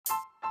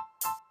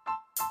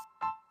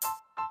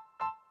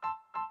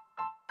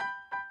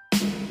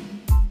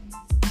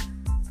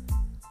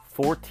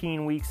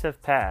14 weeks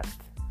have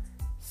passed.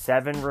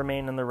 7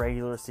 remain in the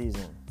regular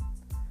season.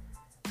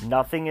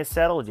 Nothing is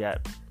settled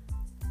yet.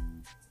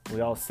 We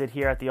all sit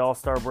here at the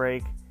All-Star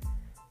break,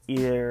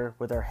 either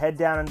with our head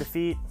down in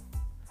defeat,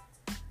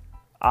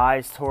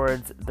 eyes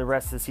towards the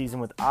rest of the season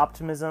with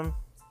optimism,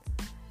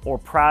 or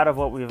proud of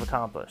what we've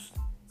accomplished.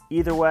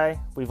 Either way,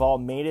 we've all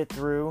made it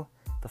through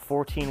the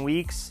 14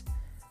 weeks.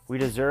 We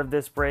deserve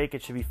this break.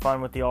 It should be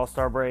fun with the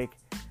All-Star break.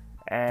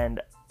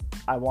 And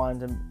I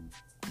wanted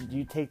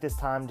you take this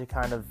time to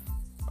kind of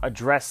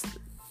address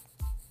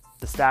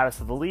the status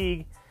of the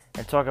league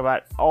and talk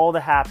about all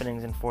the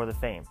happenings in For the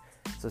Fame.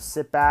 So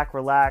sit back,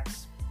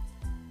 relax,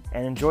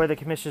 and enjoy the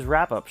Commish's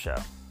wrap-up show.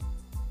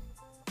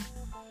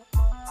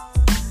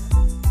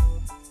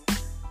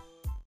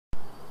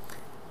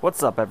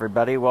 What's up,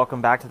 everybody?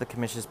 Welcome back to the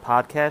Commish's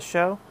podcast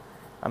show.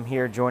 I'm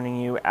here joining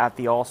you at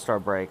the All-Star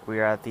break. We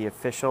are at the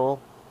official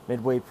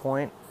midway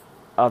point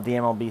of the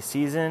MLB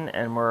season,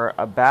 and we're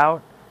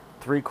about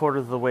 3/4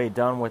 of the way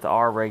done with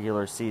our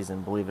regular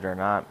season, believe it or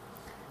not.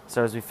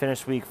 So as we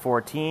finish week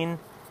 14,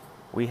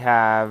 we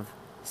have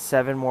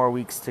 7 more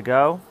weeks to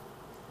go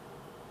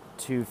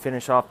to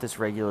finish off this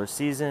regular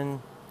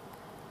season,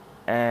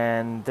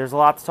 and there's a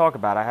lot to talk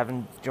about. I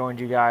haven't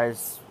joined you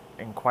guys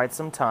in quite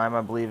some time.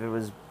 I believe it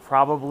was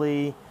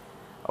probably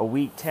a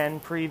week 10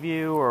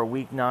 preview or a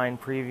week 9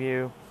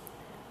 preview.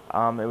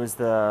 It was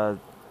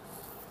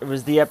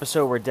the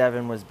episode where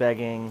Devin was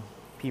begging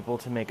people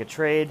to make a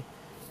trade,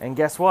 and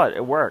guess what?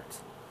 It worked.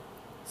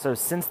 So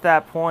since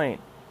that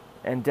point,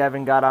 and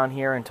Devin got on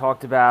here and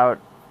talked about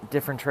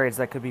different trades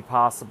that could be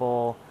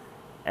possible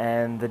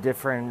and the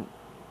different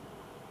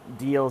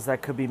deals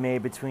that could be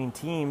made between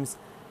teams,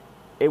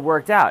 it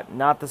worked out.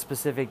 Not the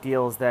specific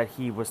deals that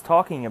he was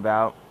talking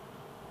about,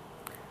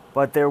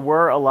 but there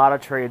were a lot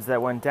of trades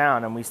that went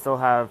down, and we still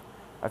have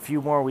a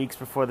few more weeks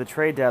before the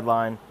trade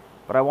deadline,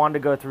 but I wanted to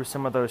go through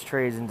some of those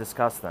trades and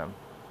discuss them.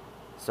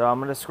 So I'm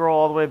going to scroll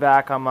all the way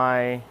back on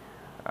my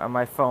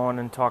phone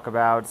and talk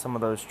about some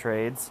of those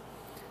trades.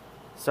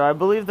 So I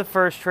believe the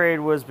first trade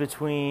was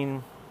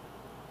between,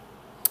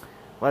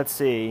 let's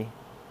see,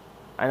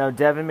 I know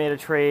Devin made a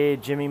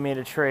trade, Jimmy made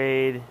a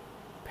trade,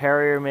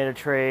 Perrier made a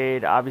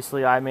trade,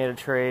 obviously I made a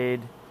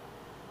trade,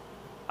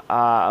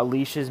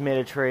 Alicia's made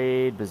a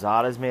trade,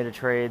 Bizada's made a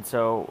trade.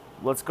 So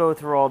let's go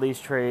through all these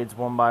trades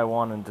one by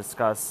one and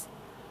discuss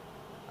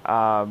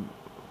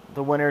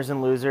the winners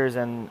and losers.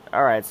 And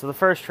all right, so the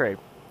first trade.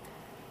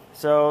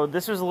 So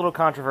this was a little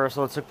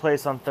controversial. It took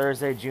place on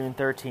Thursday, June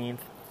 13th.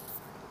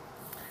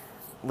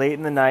 Late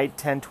in the night,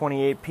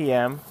 10:28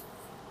 p.m.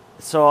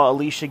 Saw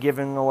Alicia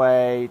giving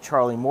away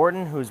Charlie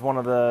Morton, who's one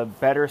of the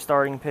better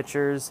starting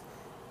pitchers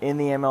in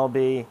the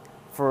MLB,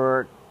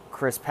 for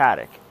Chris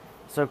Paddack.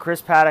 So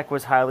Chris Paddack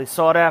was highly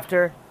sought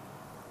after,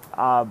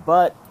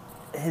 but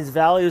his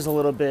value is a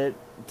little bit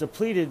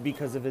depleted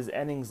because of his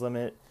innings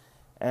limit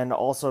and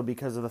also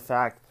because of the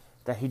fact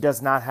that he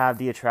does not have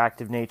the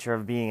attractive nature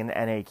of being an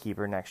NA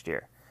keeper next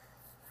year.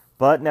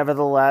 But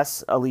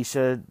nevertheless,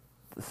 Alicia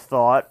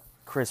thought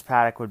Chris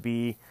Paddack would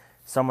be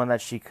someone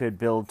that she could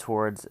build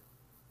towards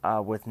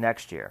with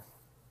next year.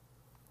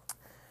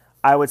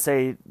 I would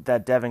say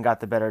that Devin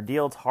got the better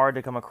deal. It's hard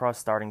to come across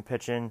starting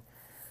pitching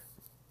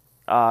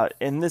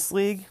in this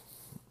league,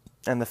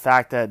 and the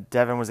fact that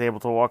Devin was able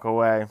to walk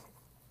away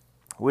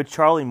with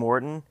Charlie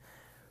Morton,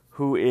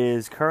 who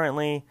is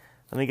currently,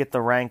 let me get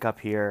the rank up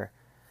here,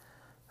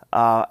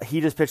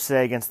 he just pitched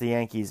today against the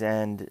Yankees,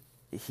 and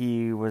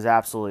he was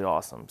absolutely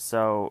awesome.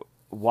 So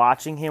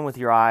watching him with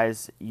your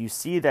eyes, you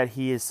see that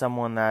he is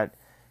someone that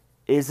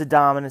is a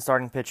dominant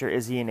starting pitcher.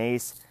 Is he an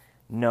ace?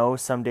 No,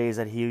 some days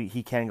that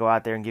he can go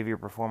out there and give you a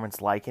performance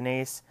like an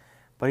ace,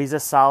 but he's a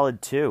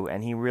solid 2,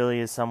 and he really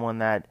is someone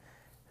that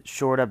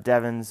shored up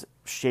Devin's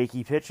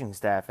shaky pitching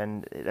staff,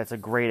 and that's a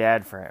great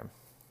ad for him.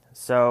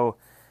 So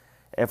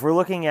if we're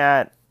looking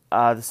at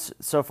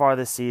so far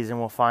this season,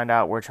 we'll find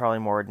out where Charlie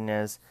Morton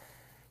is.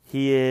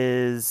 He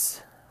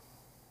is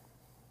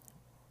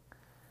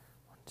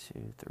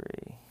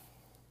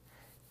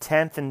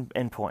 10th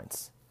in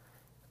points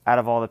out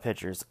of all the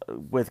pitchers,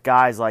 with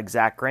guys like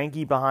Zach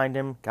Greinke behind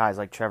him, guys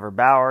like Trevor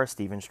Bauer,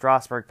 Steven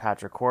Strasburg,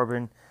 Patrick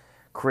Corbin,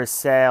 Chris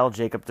Sale,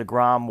 Jacob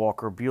deGrom,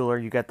 Walker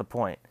Buehler. You get the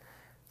point.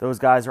 Those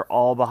guys are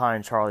all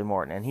behind Charlie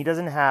Morton, and he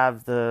doesn't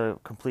have the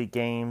complete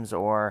games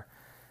or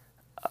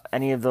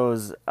any of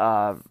those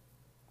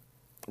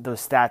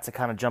stats that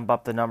kind of jump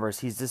up the numbers.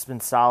 He's just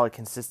been solid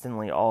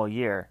consistently all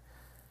year.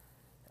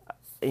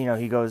 You know,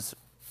 he goes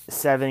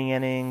 7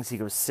 innings, he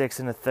goes 6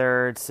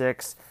 1/3,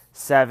 6,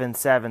 7,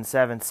 7,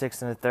 7,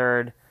 6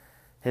 1/3.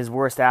 His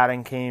worst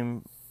outing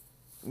came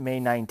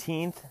May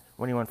 19th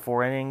when he went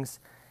 4 innings,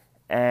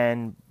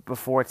 and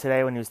before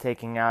today when he was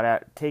taken out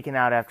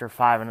after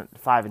 5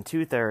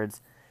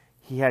 2/3,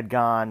 he had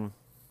gone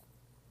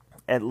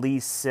at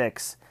least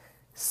 6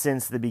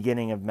 since the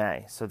beginning of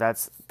May. So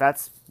that's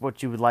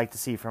what you would like to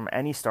see from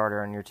any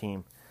starter on your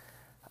team.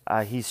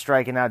 He's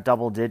striking out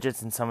double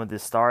digits in some of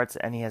his starts,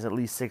 and he has at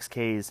least 6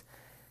 Ks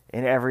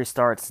in every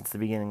start since the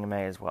beginning of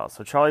May as well.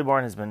 So Charlie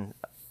Morton has been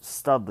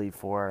studly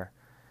for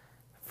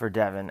for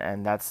Devin,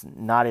 and that's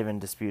not even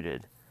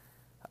disputed.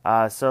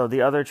 So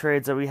the other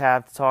trades that we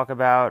have to talk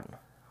about,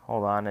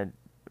 hold on, it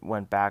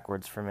went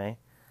backwards for me.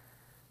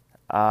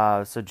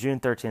 So June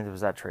 13th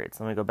was that trade.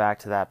 So let me go back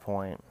to that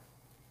point.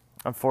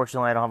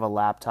 Unfortunately, I don't have a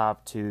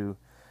laptop to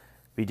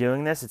be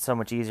doing this. It's so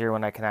much easier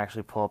when I can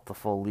actually pull up the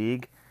full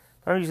league.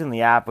 But I'm using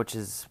the app, which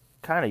is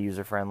kind of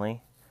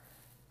user-friendly.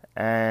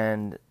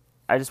 And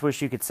I just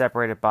wish you could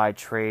separate it by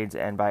trades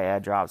and by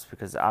ad drops,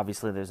 because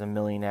obviously there's a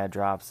million ad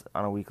drops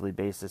on a weekly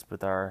basis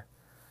with our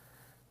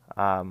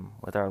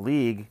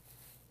league.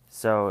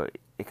 So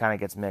it kind of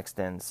gets mixed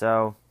in.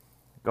 So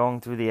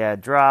going through the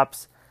ad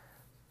drops,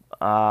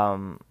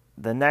 the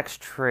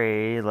next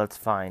trade, let's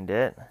find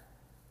it.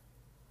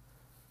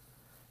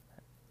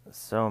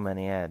 So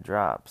many ad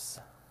drops.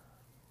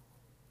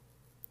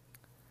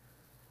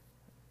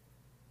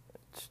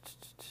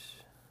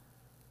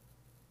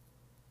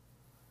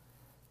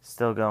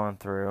 Still going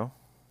through.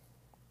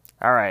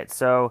 All right,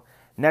 so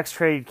next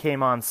trade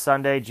came on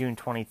Sunday, June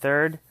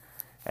 23rd,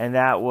 and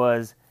that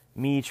was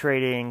me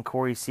trading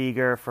Corey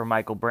Seager for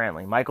Michael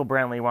Brantley. Michael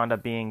Brantley wound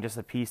up being just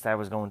a piece that I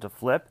was going to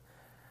flip.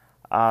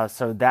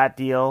 So that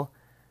deal,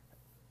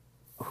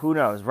 who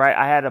knows, right?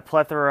 I had a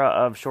plethora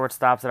of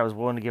shortstops that I was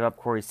willing to give up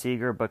Corey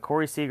Seager, but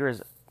Corey Seager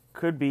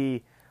could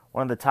be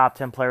one of the top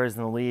 10 players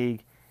in the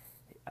league.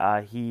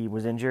 He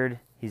was injured.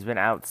 He's been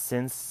out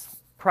since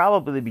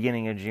probably the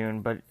beginning of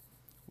June, but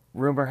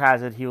rumor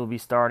has it he will be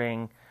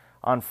starting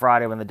on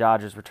Friday when the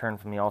Dodgers return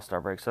from the All-Star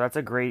break. So that's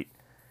a great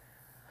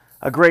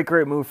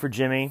move for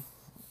Jimmy.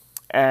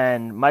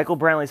 And Michael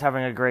Brantley's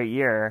having a great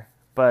year,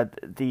 but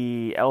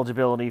the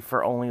eligibility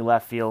for only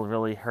left field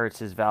really hurts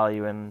his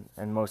value in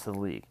most of the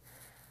league.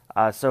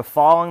 So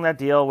following that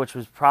deal, which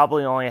was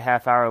probably only a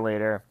half hour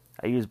later,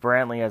 I used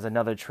Brantley as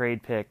another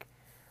trade pick,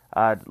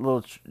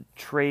 little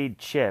trade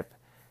chip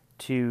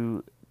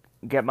to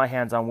get my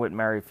hands on Whit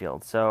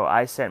Merrifield. So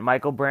I sent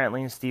Michael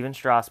Brantley and Steven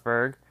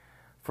Strasburg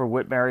for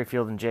Whit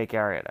Merrifield and Jake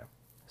Arrieta.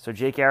 So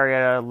Jake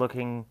Arrieta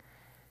looking,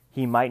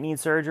 he might need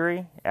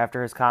surgery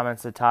after his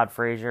comments to Todd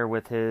Frazier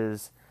with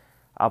his,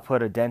 I'll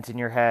put a dent in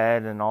your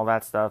head and all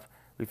that stuff.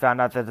 We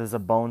found out that there's a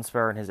bone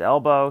spur in his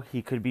elbow.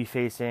 He could be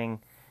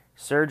facing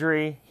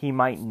surgery. He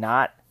might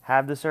not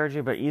have the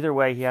surgery, but either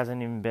way, he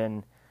hasn't even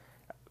been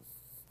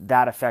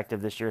that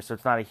effective this year, so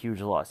it's not a huge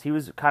loss. He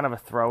was kind of a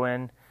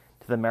throw-in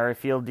to the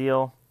Merrifield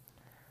deal.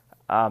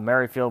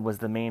 Merrifield was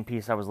the main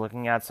piece I was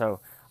looking at, so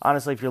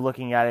honestly, if you're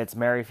looking at it, it's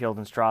Merrifield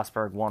and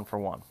Strasburg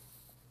 1-for-1.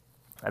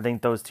 I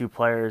think those two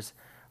players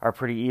are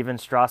pretty even.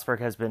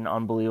 Strasburg has been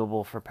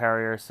unbelievable for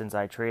Perrier since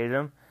I traded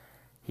him.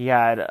 He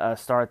had a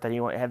start that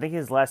he went, I think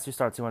his last two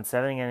starts, he went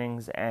 7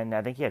 innings, and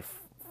I think he had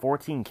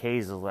 14 Ks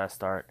his last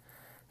start.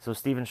 So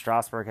Steven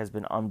Strasburg has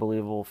been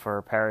unbelievable for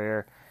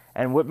Perrier.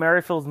 And Whit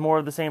Merrifield's more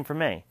of the same for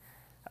me.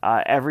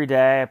 Every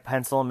day, I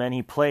pencil him in.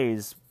 He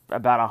plays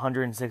about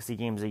 160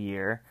 games a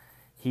year.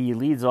 He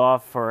leads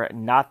off for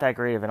not that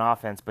great of an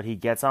offense, but he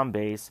gets on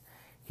base.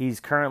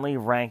 He's currently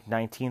ranked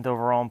 19th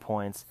overall in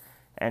points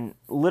and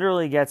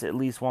literally gets at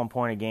least 1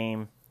 point a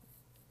game.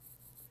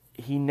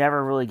 He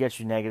never really gets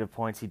you negative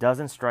points. He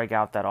doesn't strike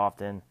out that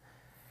often.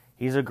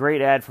 He's a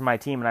great add for my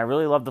team, and I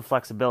really love the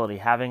flexibility.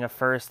 Having a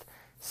first,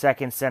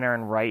 second, center,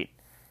 and right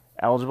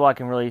eligible, I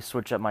can really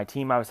switch up my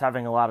team. I was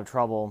having a lot of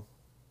trouble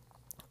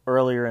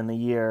earlier in the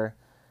year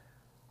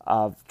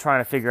of trying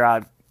to figure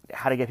out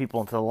how to get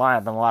people into the lineup.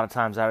 And a lot of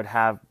times I would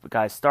have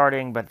guys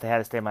starting, but they had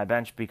to stay on my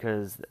bench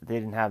because they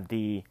didn't have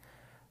the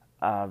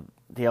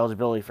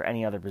eligibility for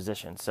any other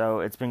position. So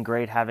it's been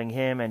great having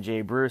him and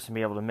Jay Bruce and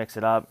be able to mix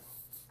it up.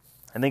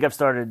 I think I've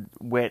started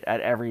Whit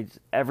at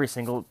every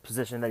single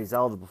position that he's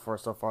eligible for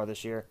so far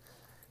this year.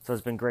 So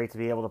it's been great to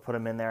be able to put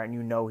him in there, and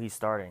you know he's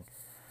starting.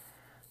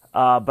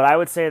 But I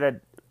would say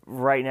that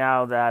right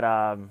now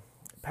that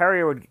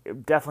Perrier would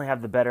definitely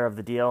have the better of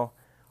the deal,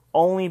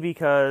 only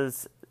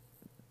because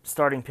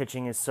starting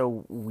pitching is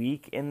so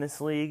weak in this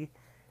league,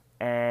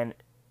 and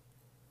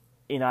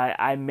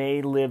I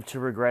may live to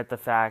regret the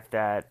fact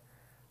that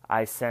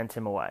I sent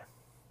him away,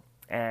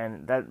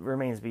 and that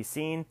remains to be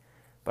seen.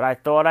 But I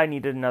thought I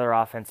needed another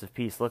offensive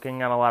piece.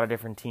 Looking at a lot of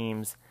different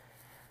teams,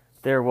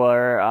 there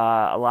were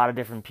a lot of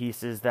different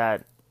pieces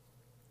that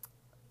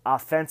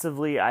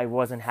offensively I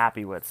wasn't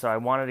happy with. So I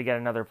wanted to get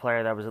another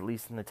player that was at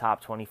least in the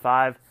top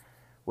 25.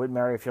 Whit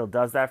Merrifield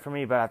does that for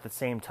me, but at the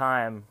same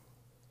time,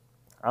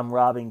 I'm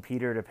robbing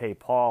Peter to pay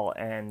Paul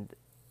and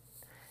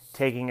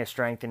taking a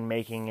strength and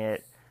making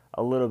it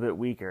a little bit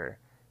weaker.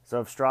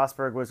 So if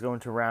Strasburg was going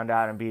to round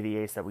out and be the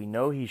ace that we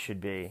know he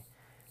should be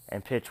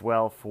and pitch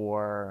well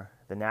for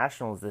the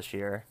Nationals this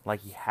year,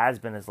 like he has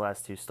been his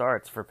last two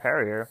starts for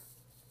Perrier,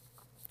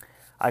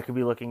 I could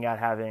be looking at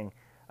having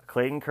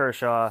Clayton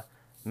Kershaw,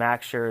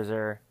 Max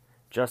Scherzer,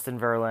 Justin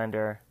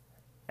Verlander,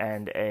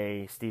 and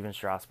a Steven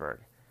Strasburg.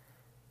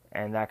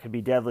 And that could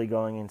be deadly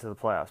going into the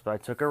playoffs. But I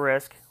took a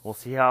risk. We'll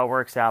see how it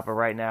works out. But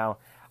right now,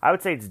 I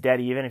would say it's dead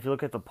even. If you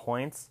look at the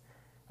points,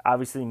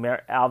 obviously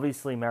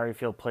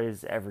Merrifield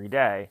plays every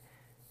day,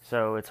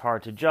 so it's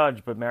hard to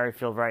judge. But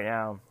Merrifield right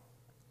now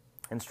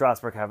and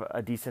Strasburg have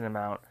a decent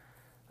amount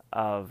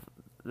of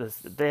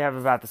they have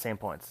about the same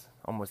points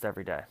almost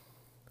every day.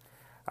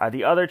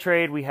 The other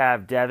trade, we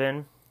have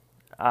Devin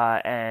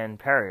and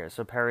Perrier.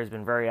 So Perrier's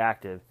been very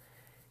active.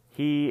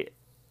 He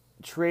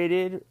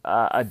traded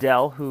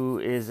Adele, who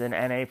is an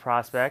NA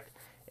prospect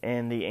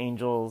in the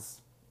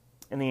Angels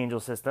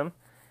system,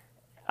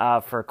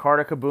 for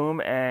Carter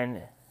Kaboom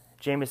and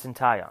Jamison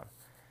Taillon.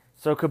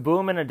 So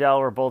Kaboom and Adele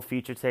were both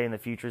featured today in the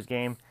Futures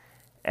game,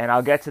 and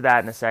I'll get to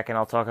that in a second.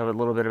 I'll talk a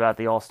little bit about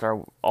the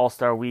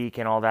All-Star Week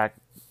and all that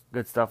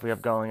good stuff we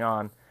have going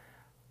on.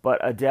 But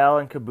Adele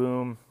and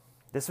Kaboom,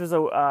 this was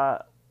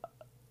a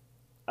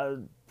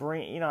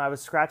brain. I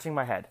was scratching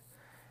my head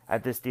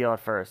at this deal at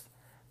first,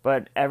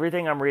 but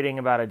everything I'm reading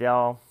about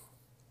Adele,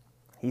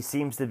 he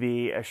seems to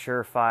be a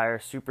surefire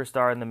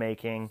superstar in the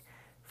making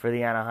for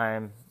the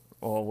Anaheim,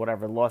 or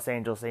whatever, Los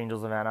Angeles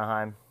Angels of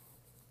Anaheim.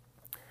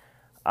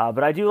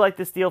 But I do like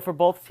this deal for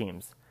both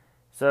teams.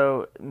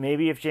 So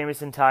maybe if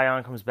Jamison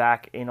Taillon comes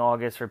back in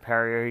August for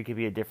Perrier, he could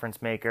be a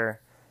difference maker.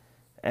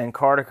 And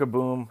Carter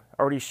Kaboom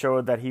already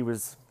showed that he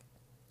was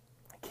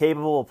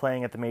capable of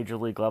playing at the major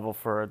league level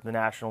for the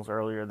Nationals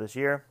earlier this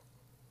year.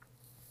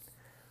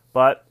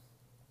 But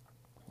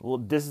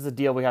this is a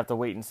deal we have to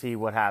wait and see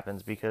what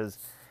happens, because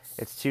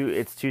it's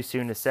too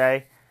soon to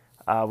say.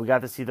 We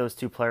got to see those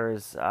two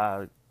players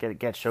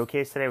get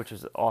showcased today, which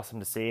was awesome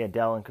to see.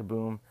 Adele and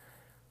Kaboom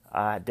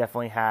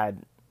definitely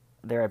had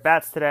their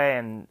at-bats today,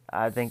 and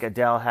I think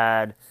Adele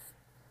had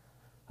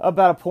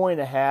about 1.5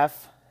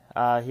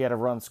 points. He had a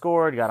run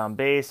scored, got on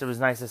base. It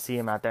was nice to see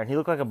him out there, and he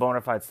looked like a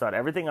bona fide stud.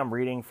 Everything I'm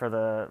reading from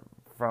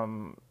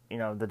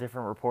the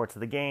different reports of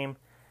the game,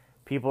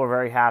 people are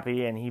very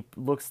happy, and he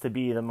looks to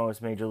be the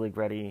most major league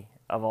ready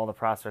of all the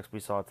prospects we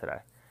saw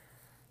today.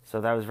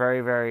 So that was very,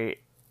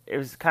 very. It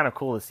was kind of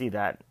cool to see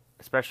that,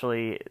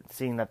 especially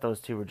seeing that those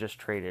two were just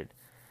traded.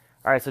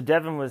 All right, so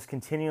Devin was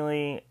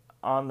continually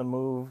on the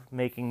move,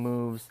 making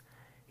moves.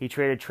 He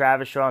traded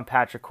Travis Shaw and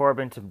Patrick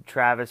Corbin to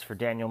Travis for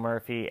Daniel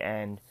Murphy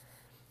and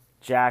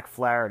Jack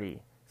Flaherty.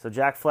 So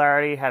Jack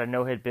Flaherty had a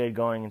no-hit bid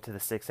going into the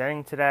 6th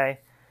inning today.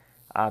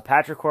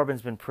 Patrick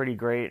Corbin's been pretty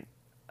great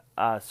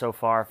so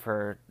far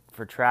for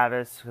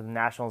Travis. The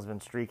Nationals have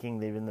been streaking.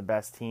 They've been the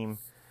best team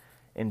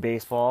in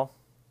baseball,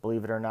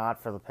 believe it or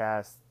not, for the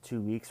past 2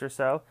 weeks or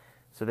so.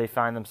 So they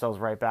find themselves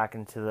right back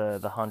into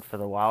the hunt for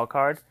the wild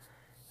card.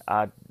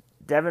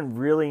 Devin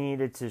really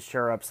needed to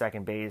shore up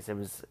second base. It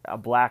was a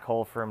black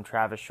hole for him.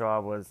 Travis Shaw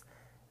was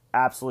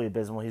absolutely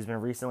abysmal. He's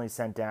been recently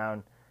sent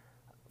down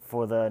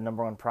for the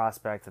number one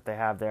prospect that they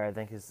have there. I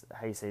think his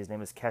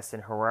name is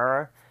Keston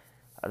Herrera,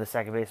 the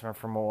second baseman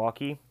from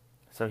Milwaukee.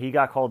 So he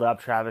got called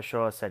up. Travis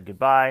Shaw said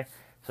goodbye.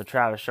 So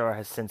Travis Shaw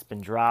has since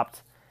been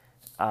dropped.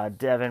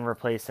 Devin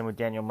replaced him with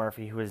Daniel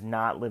Murphy, who has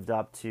not lived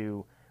up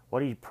to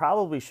what he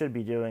probably should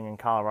be doing in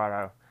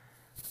Colorado.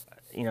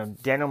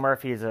 Daniel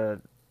Murphy is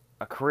a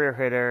career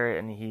hitter,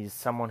 and he's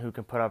someone who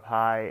can put up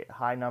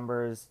high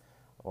numbers,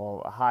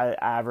 well, a high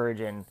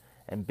average and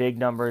big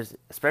numbers,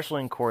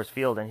 especially in Coors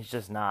Field, and he's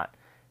just not.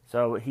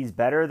 So he's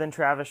better than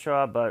Travis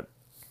Shaw, but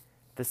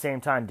at the same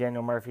time,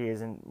 Daniel Murphy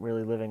isn't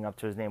really living up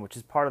to his name, which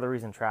is part of the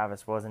reason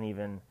Travis wasn't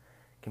even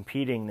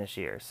competing this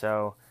year.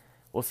 So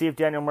we'll see if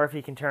Daniel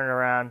Murphy can turn it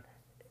around.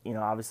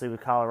 Obviously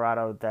with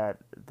Colorado, that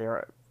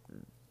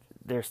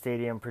their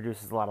stadium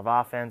produces a lot of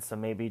offense, so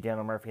maybe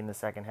Daniel Murphy in the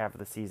second half of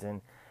the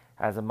season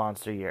has a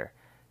monster year.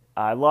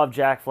 I love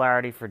Jack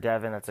Flaherty for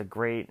Devin. That's a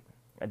great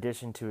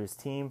addition to his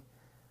team.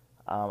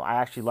 I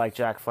actually like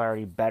Jack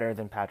Flaherty better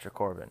than Patrick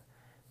Corbin.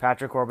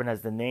 Patrick Corbin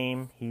has the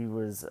name. He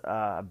was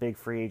a big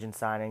free agent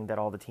signing that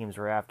all the teams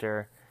were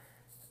after.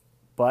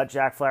 But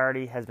Jack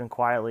Flaherty has been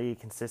quietly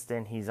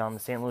consistent. He's on the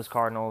St. Louis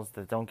Cardinals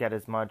that don't get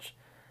as much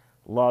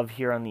love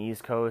here on the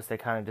East Coast. They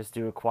kind of just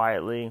do it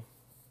quietly.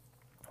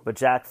 But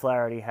Jack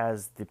Flaherty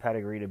has the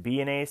pedigree to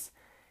be an ace.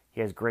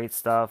 He has great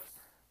stuff.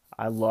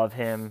 I love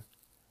him,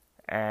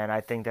 and I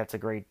think that's a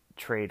great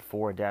trade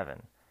for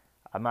Devin.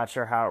 I'm not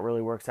sure how it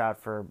really works out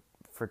for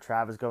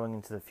Travis going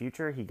into the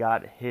future. He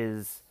got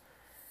his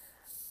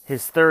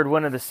third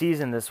win of the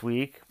season this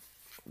week,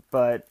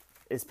 but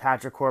is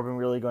Patrick Corbin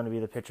really going to be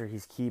the pitcher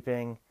he's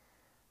keeping?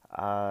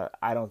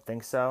 I don't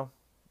think so,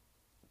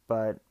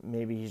 but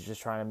maybe he's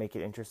just trying to make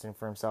it interesting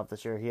for himself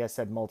this year. He has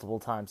said multiple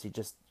times he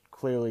just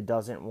clearly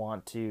doesn't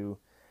want to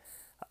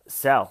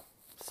sell.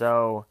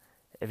 So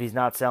if he's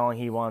not selling,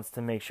 he wants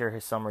to make sure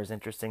his summer is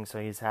interesting,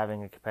 so he's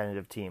having a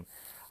competitive team.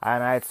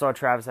 And I saw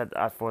Travis at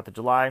 4th of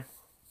July,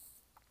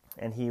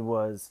 and he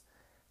was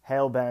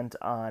hell-bent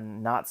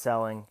on not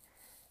selling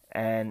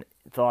and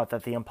thought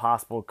that the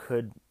impossible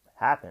could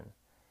happen.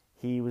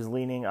 He was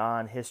leaning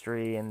on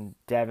history and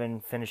Devin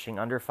finishing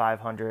under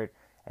 500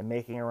 and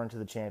making a run to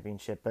the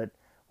championship. But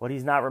what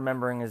he's not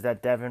remembering is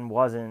that Devin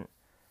wasn't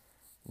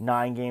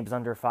 9 games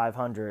under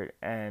 500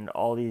 and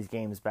all these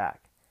games back.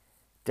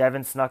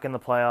 Devin snuck in the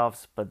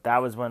playoffs, but that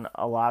was when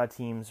a lot of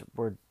teams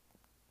were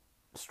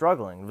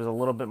struggling. There was a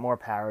little bit more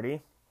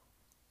parity,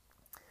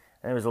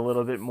 and there was a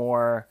little bit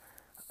more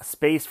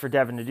space for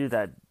Devin to do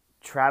that.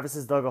 Travis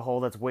has dug a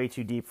hole that's way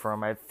too deep for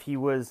him. If he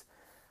was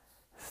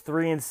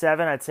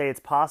 3-7, I'd say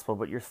it's possible,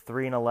 but you're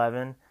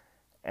 3-11,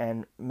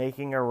 and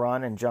making a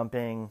run and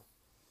jumping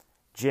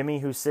Jimmy,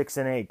 who's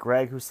 6-8,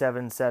 Greg, who's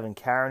 7-7,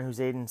 Karen, who's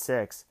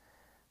 8-6,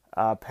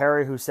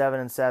 Perry, who's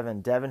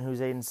 7-7, Devin, who's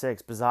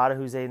 8-6, Bazada,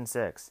 who's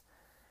 8-6.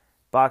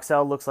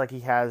 Boxell looks like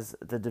he has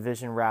the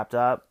division wrapped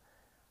up.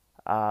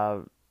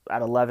 At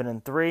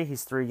 11-3,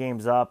 he's 3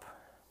 games up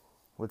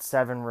with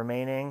 7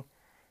 remaining.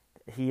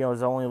 He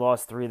has only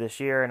lost 3 this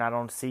year, and I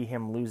don't see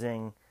him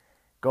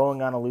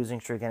going on a losing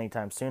streak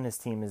anytime soon. His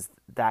team is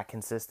that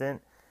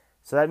consistent.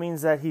 So that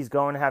means that he's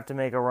going to have to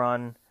make a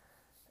run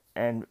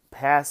and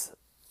pass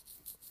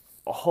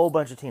a whole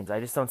bunch of teams. I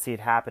just don't see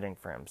it happening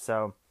for him.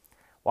 So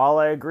while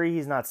I agree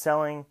he's not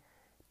selling,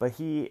 but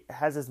he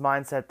has this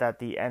mindset that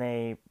the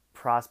NA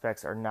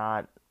prospects are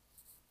not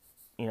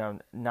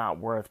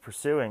worth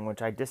pursuing,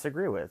 which I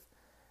disagree with.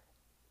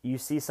 You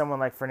see someone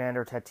like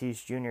Fernando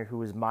Tatis Jr., who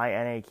was my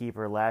NA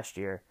keeper last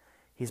year.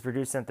 He's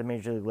produced at the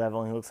Major League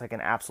level, and he looks like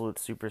an absolute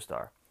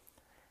superstar.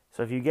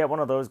 So if you get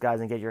one of those guys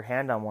and get your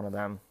hand on one of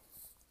them,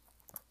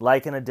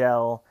 like an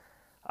Adele,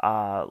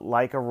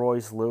 like a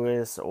Royce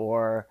Lewis,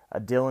 or a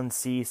Dylan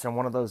Cease, or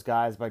one of those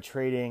guys, by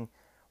trading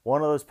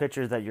one of those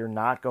pitchers that you're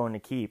not going to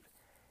keep,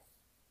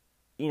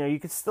 you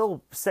could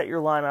still set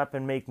your lineup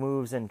and make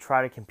moves and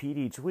try to compete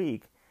each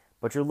week,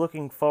 but you're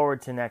looking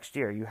forward to next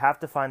year. You have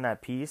to find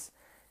that piece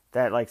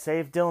that, like, say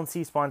if Dylan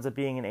Cease winds up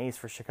being an ace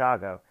for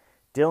Chicago,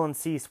 Dylan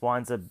Cease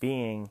winds up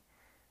being,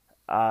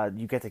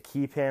 you get to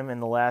keep him in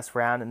the last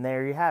round, and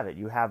there you have it.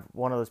 You have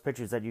one of those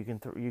pitchers that you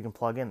can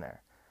plug in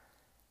there.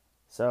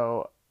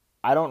 So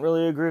I don't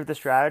really agree with the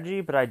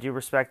strategy, but I do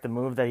respect the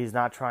move that he's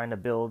not trying to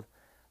build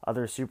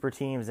other super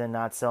teams and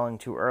not selling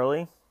too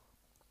early.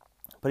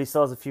 But he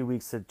still has a few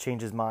weeks to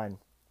change his mind.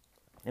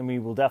 And we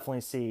will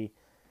definitely see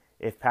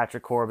if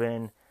Patrick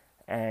Corbin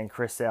and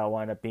Chris Sale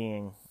wind up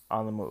being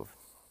on the move.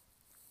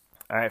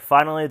 All right,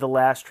 finally, the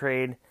last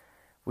trade.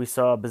 We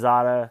saw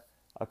Bazada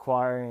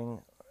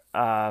acquiring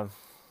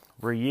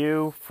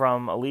Ryu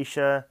from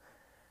Alicia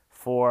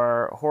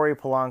for Jorge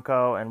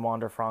Polanco and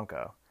Wander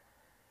Franco.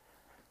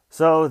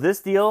 So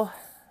this deal,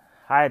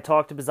 I had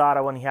talked to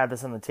Bazada when he had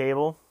this on the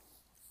table.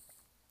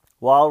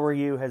 While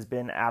Ryu has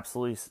been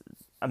absolutely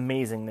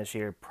amazing this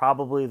year,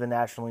 probably the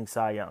National League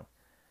Cy Young,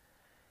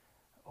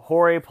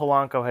 Jorge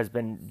Polanco has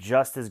been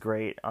just as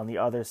great on the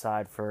other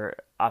side for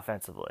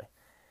offensively.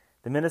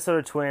 The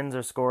Minnesota Twins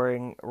are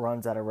scoring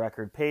runs at a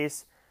record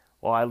pace,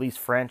 well, at least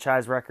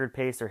franchise record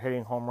pace. They're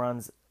hitting home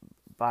runs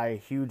by a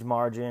huge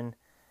margin,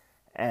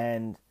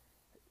 and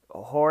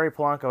Jorge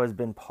Polanco has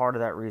been part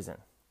of that reason.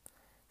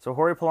 So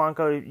Jorge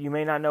Polanco, you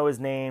may not know his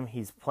name.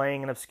 He's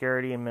playing in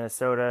obscurity in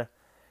Minnesota,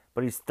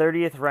 but he's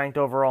 30th ranked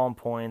overall in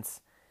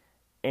points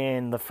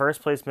in the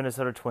first place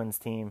Minnesota Twins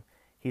team.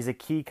 He's a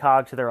key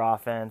cog to their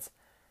offense,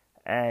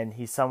 and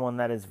he's someone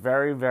that is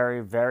very,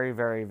 very, very,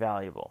 very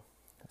valuable.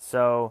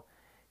 So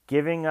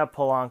giving up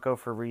Polanco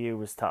for Ryu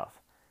was tough.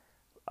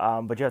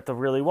 But you have to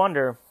really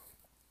wonder,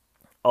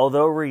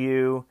 although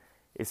Ryu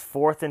is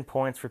 4th in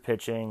points for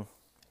pitching,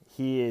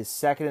 he is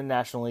 2nd in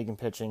National League in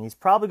pitching. He's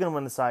probably going to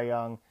win the Cy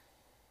Young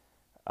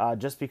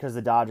just because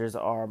the Dodgers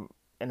are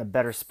in a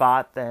better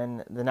spot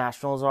than the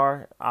Nationals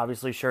are.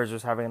 Obviously,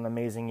 Scherzer's having an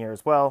amazing year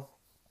as well.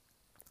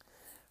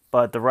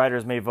 But the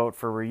writers may vote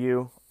for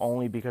Ryu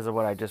only because of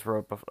what I just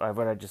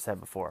said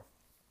before.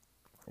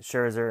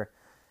 Scherzer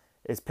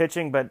is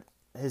pitching, but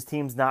his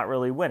team's not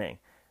really winning.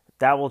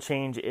 That will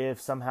change if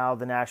somehow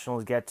the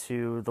Nationals get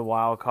to the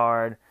wild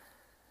card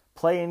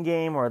play-in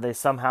game, or they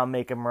somehow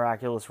make a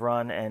miraculous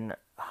run and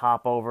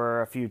hop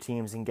over a few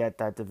teams and get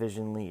that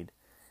division lead.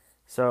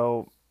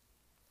 So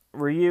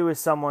Ryu is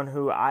someone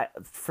who,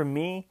 for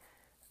me,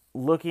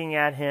 looking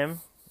at him,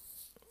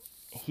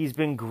 he's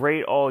been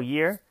great all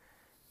year,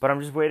 but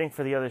I'm just waiting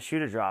for the other shoe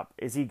to drop.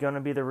 Is he going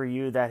to be the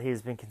Ryu that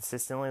he's been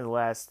consistently the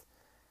last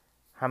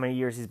how many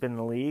years he's been in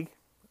the league?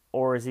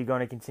 Or is he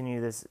going to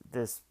continue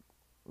this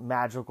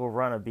magical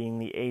run of being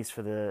the ace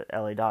for the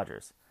LA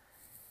Dodgers?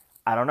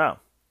 I don't know.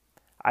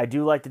 I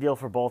do like the deal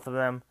for both of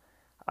them.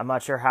 I'm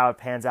not sure how it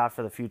pans out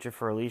for the future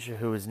for Alicia,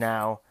 who is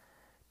now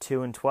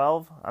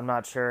 2-12. I'm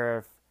not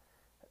sure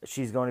if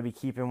she's going to be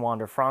keeping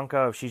Wander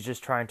Franco, if she's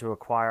just trying to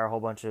acquire a whole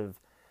bunch of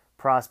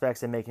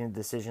prospects and making a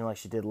decision like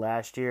she did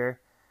last year.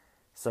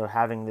 So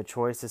having the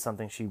choice is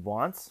something she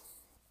wants.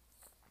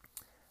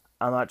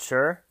 I'm not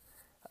sure.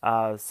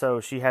 So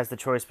she has the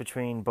choice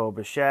between Bo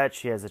Bichette.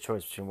 She has the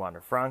choice between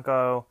Wander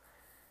Franco,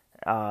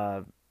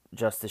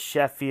 Justice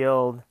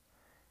Sheffield,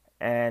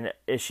 and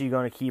is she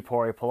going to keep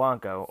Jorge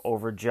Polanco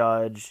over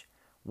Judge,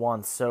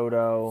 Juan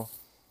Soto?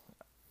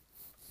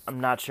 I'm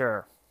not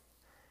sure.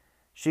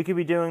 She could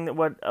be doing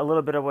a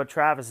little bit of what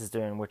Travis is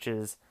doing, which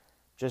is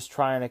just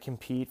trying to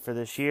compete for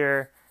this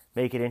year,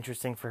 make it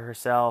interesting for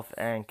herself,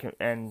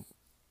 and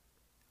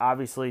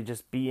obviously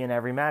just be in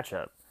every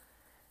matchup.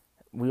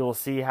 We will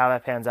see how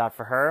that pans out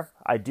for her.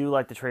 I do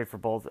like the trade for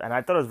both, and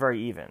I thought it was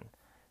very even.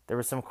 There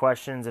were some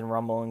questions and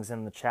rumblings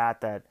in the chat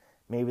that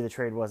maybe the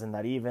trade wasn't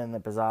that even,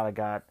 that Bazada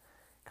got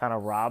kind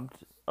of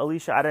robbed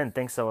Alicia. I didn't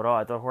think so at all.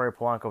 I thought Jorge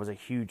Polanco was a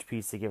huge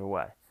piece to give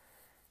away.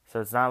 So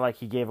it's not like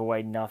he gave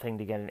away nothing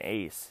to get an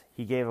ace.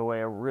 He gave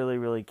away a really,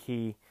 really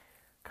key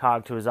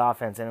cog to his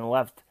offense, and it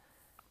left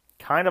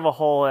kind of a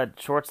hole at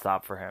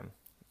shortstop for him.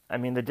 I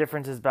mean, the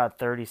difference is about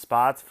 30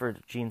 spots for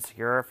Gene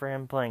Segura for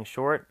him playing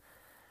short,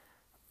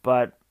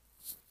 but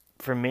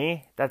for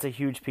me, that's a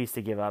huge piece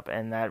to give up,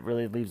 and that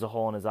really leaves a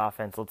hole in his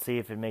offense. Let's see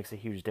if it makes a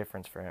huge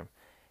difference for him.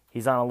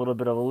 He's on a little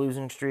bit of a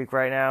losing streak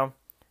right now.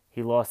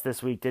 He lost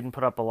this week, didn't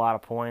put up a lot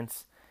of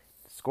points,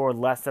 scored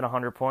less than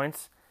 100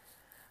 points.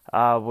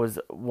 Was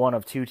one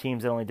of 2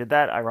 teams that only did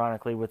that,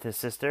 ironically, with his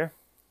sister.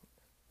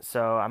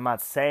 So I'm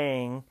not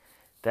saying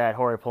that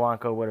Jorge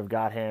Polanco would have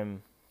got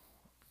him,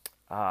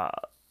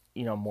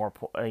 more,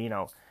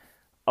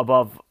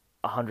 above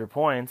 100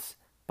 points,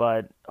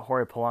 but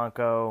Jorge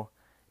Polanco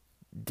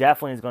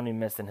definitely is going to be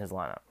missed in his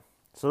lineup.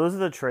 So those are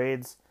the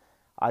trades.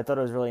 I thought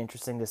it was really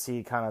interesting to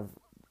see kind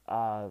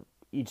of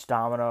each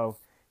domino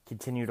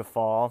continue to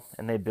fall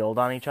and they build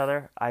on each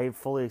other. I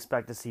fully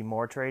expect to see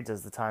more trades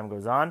as the time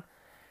goes on.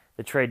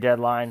 The trade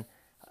deadline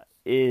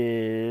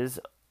is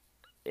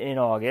in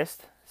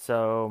August,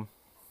 so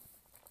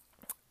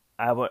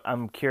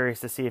I'm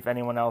curious to see if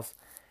anyone else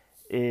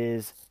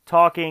is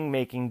talking,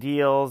 making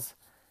deals,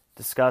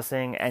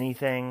 discussing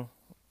anything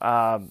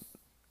of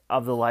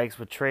the likes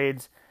with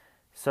trades.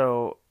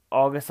 So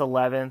August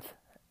 11th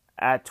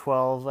at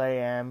 12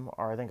 a.m.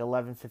 or I think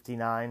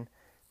 11:59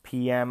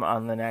 p.m.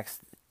 on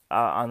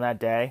that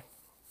day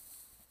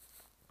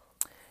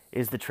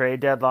is the trade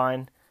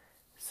deadline.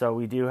 So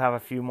we do have a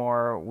few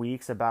more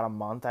weeks, about a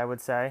month, I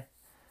would say,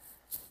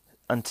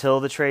 until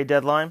the trade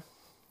deadline,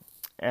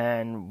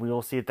 and we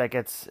will see if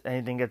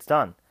anything gets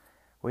done.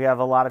 We have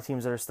a lot of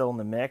teams that are still in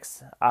the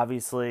mix.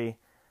 Obviously,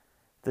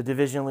 the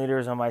division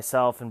leaders are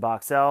myself and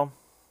Boxell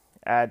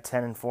at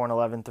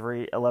 10-4 and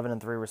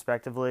 11-3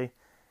 respectively.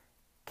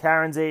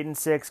 Karen's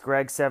 8-6,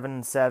 Greg's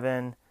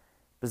 7-7,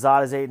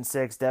 Bezada's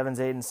 8-6, Devin's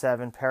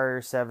 8-7,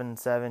 Perrier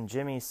 7-7,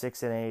 Jimmy's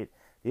 6-8.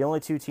 The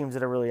only 2 teams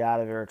that are really out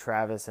of it are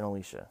Travis and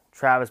Alicia.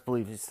 Travis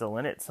believes he's still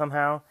in it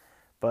somehow,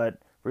 but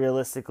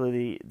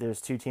realistically,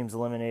 there's 2 teams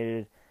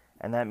eliminated,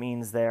 and that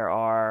means there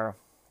are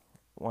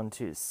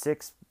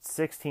 6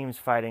 teams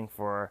fighting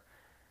for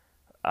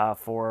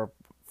 4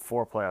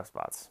 playoff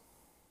spots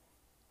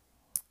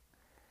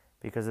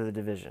because of the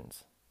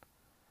divisions.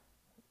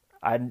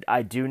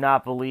 I do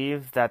not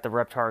believe that the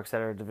Reptar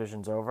Etc.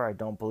 division's over. I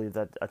don't believe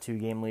that a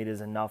 2-game lead is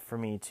enough for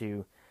me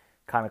to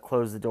kind of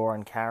close the door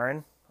on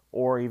Karen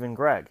or even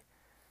Greg.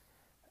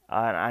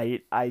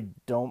 And I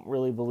don't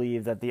really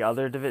believe that the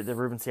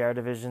Ruben Sierra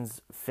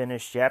division's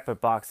finished yet,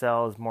 but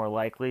Boxell is more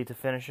likely to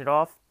finish it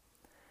off.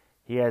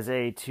 He has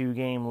a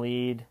 3-game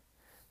lead,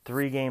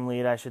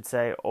 I should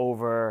say,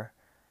 over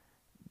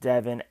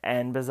Devin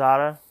and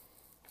Bezada.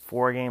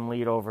 4-game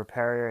lead over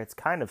Perrier. It's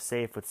kind of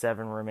safe with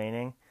 7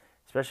 remaining,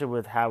 especially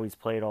with how he's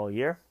played all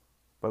year.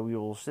 But we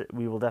will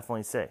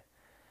definitely see.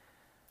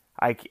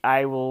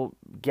 I will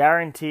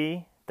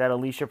guarantee that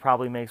Alicia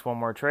probably makes one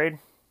more trade,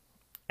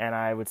 and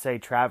I would say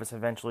Travis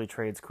eventually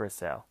trades Chris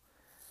Sale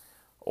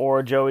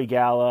or Joey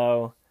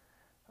Gallo.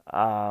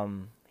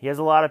 He has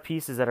a lot of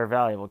pieces that are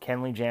valuable.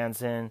 Kenley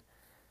Jansen.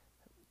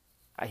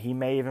 He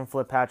may even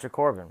flip Patrick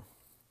Corbin.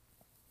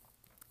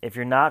 If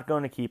you're not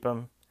going to keep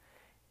him,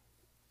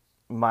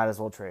 you might as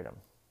well trade him.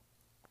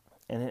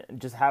 And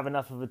just have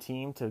enough of a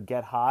team to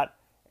get hot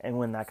and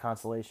win that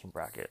consolation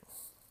bracket.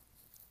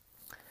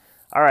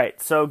 All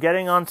right, so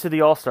getting on to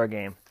the All-Star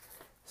game.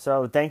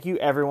 So thank you,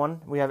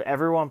 everyone. We have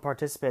everyone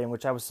participating,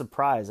 which I was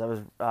surprised. I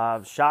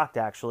was shocked,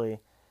 actually,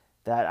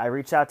 that I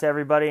reached out to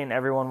everybody and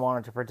everyone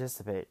wanted to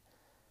participate.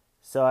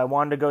 So I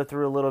wanted to go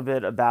through a little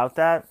bit about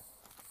that.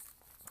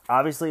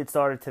 Obviously, it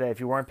started today. If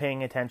you weren't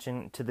paying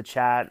attention to the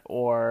chat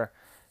or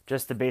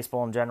just the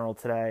baseball in general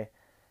today,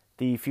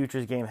 the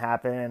Futures game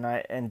happened,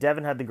 and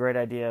Devin had the great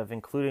idea of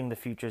including the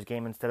Futures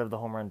game instead of the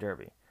Home Run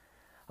Derby.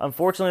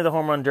 Unfortunately, the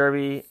Home Run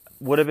Derby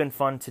would have been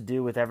fun to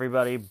do with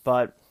everybody,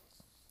 but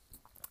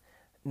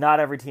not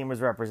every team was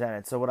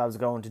represented. So what I was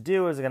going to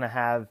do is going to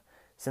have,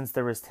 since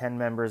there was 10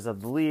 members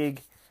of the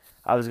league,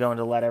 I was going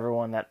to let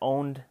everyone that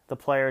owned the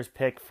players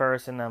pick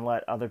first and then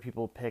let other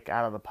people pick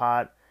out of the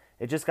pot.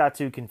 It just got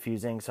too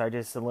confusing, so I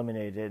just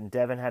eliminated it. And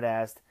Devin had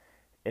asked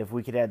if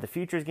we could add the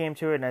Futures game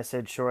to it, and I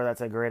said, sure,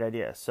 that's a great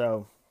idea.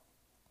 So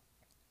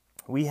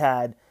we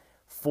had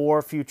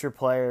 4 future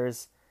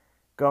players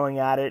going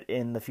at it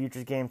in the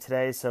Futures game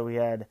today. So we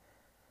had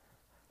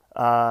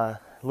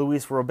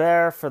Luis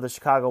Robert for the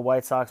Chicago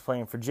White Sox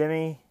playing for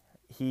Jimmy.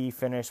 He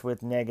finished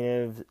with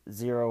negative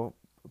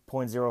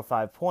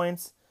 0.05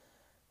 points.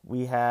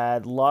 We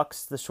had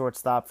Lux, the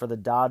shortstop for the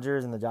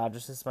Dodgers, and the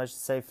Dodgers system, I should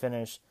say,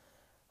 finished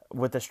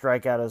with a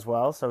strikeout as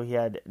well. So he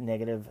had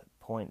negative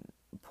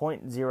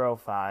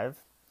 0.05.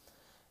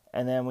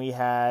 And then we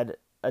had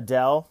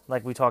Adele,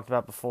 like we talked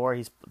about before.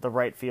 He's the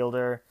right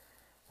fielder.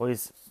 Well,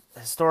 he's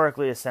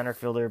historically a center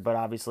fielder, but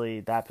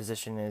obviously that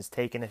position is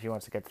taken if he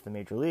wants to get to the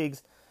major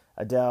leagues.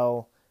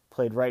 Adele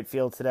played right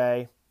field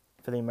today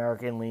for the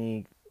American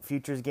League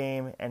Futures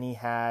game, and he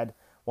had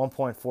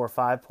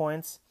 1.45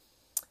 points.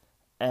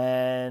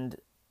 And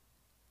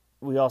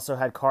we also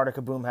had Carter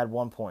Kaboom had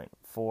 1 point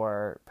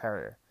for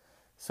Perrier.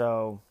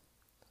 So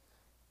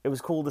it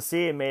was cool to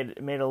see. It made it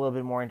a little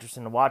bit more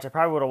interesting to watch. I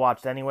probably would have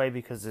watched anyway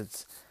because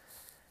it's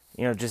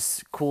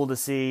just cool to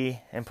see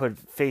and put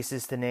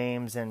faces to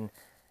names, and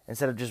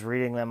instead of just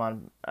reading them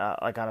on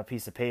like on a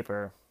piece of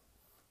paper,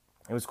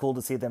 it was cool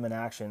to see them in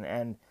action.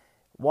 And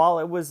while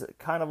it was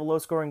kind of a low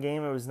scoring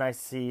game, it was nice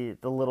to see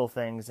the little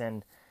things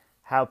and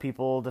how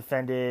people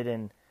defended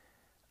and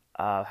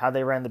how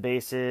they ran the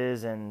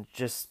bases, and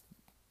just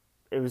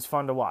it was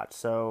fun to watch.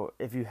 So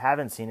if you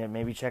haven't seen it,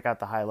 maybe check out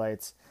the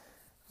highlights.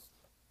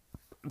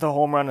 The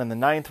home run in the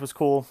ninth was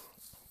cool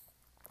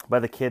by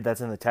the kid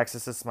that's in the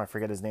Texas system. I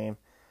forget his name.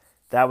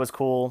 That was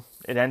cool.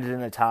 It ended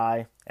in a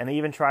tie. And they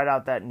even tried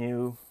out that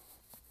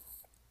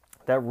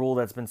rule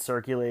that's been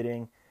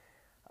circulating,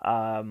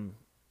 or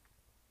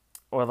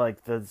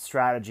like the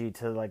strategy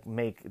to like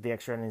make the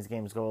extra innings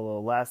games go a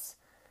little less,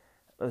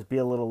 be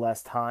a little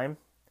less time.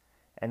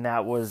 And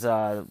that was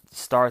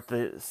start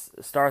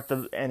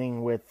the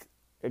inning with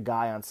a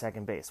guy on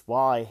second base.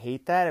 While I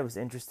hate that, it was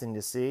interesting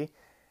to see,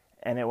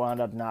 and it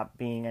wound up not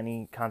being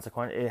any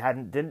consequential.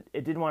 It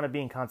didn't want to be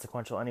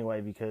inconsequential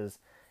anyway because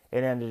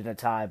it ended in a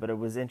tie. But it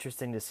was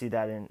interesting to see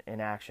that in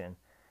action.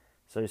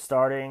 So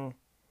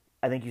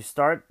I think you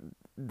start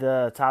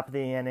the top of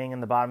the inning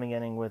and the bottom of the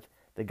inning with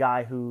the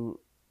guy who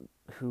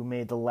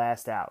made the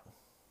last out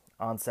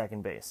on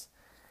second base.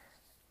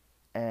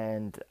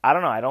 And I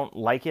don't know. I don't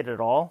like it at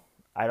all.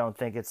 I don't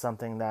think it's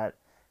something that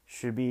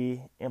should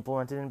be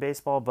implemented in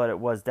baseball, but it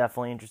was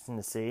definitely interesting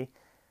to see.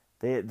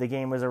 The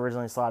game was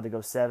originally slotted to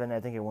go 7. I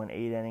think it went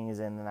 8 innings,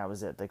 and then that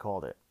was it. They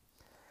called it.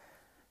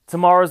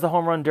 Tomorrow's the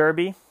Home Run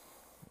Derby.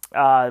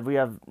 We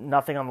have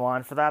nothing on the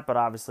line for that, but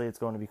obviously it's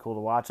going to be cool to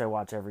watch. I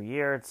watch every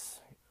year. It's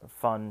a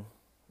fun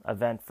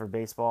event for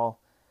baseball.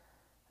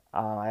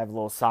 I have a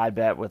little side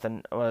bet with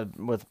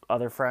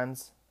other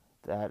friends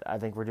that I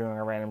think we're doing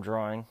a random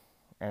drawing,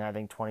 and I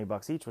think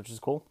 $20 each, which is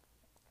cool.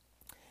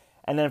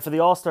 And then for the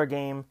All-Star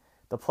game,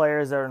 the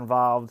players that are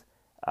involved,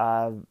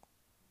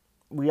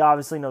 we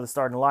obviously know the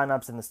starting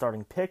lineups and the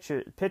starting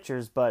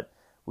pitchers, but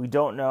we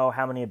don't know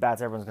how many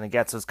at-bats everyone's going to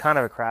get, so it's kind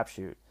of a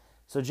crapshoot.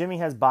 So Jimmy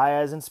has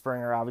Baez and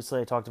Springer.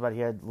 Obviously, I talked about he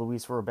had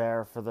Luis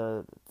Robert for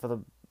the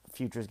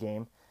Futures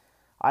game.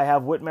 I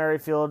have Whit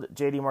Merrifield,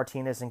 J.D.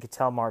 Martinez, and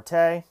Ketel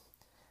Marte.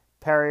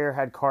 Perrier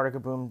had Carter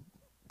Kieboom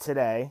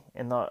today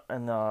in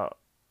the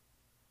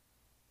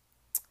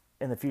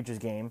Futures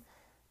game.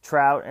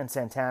 Trout and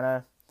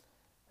Santana.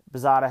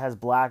 Bizada has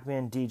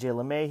Blackman, DJ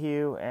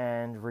LeMahieu,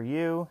 and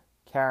Ryu.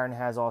 Karen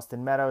has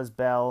Austin Meadows,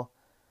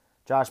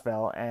 Josh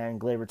Bell,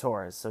 and Gleyber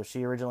Torres. So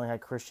she originally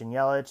had Christian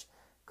Yelich.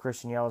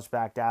 Christian Yelich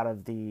backed out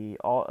of the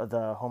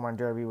home run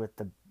derby with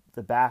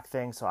the back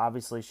thing, so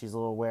obviously she's a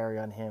little wary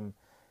on him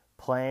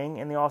playing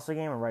in the All-Star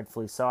game, and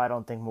rightfully so. I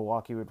don't think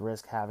Milwaukee would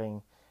risk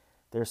having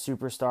their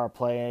superstar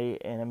play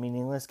in a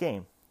meaningless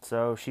game.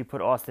 So she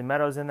put Austin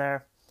Meadows in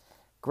there.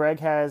 Greg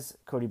has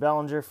Cody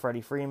Bellinger,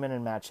 Freddie Freeman,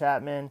 and Matt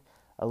Chapman.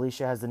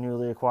 Alicia has the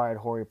newly acquired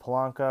Jorge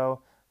Polanco,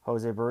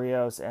 Jose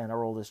Barrios, and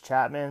Aroldis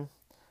Chapman.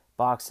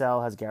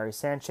 Boxell has Gary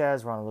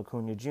Sanchez, Ronald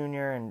Acuna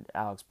Jr., and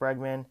Alex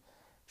Bregman.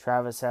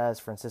 Travis has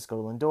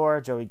Francisco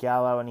Lindor, Joey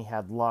Gallo, and he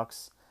had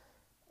Lux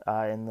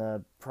in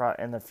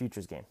the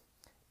Futures game.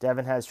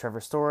 Devin has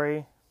Trevor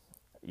Story,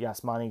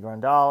 Yasmani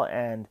Grandal,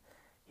 and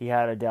he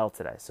had Adele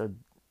today. So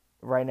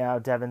right now,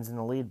 Devin's in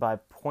the lead by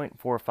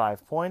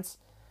 0.45 points.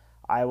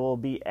 I will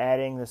be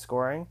adding the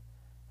scoring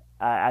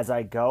as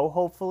I go,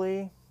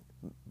 hopefully,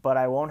 but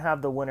I won't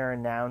have the winner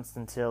announced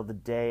until the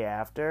day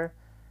after.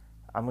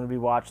 I'm going to be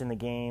watching the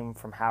game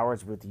from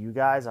Howard's with you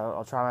guys.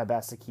 I'll try my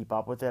best to keep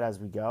up with it as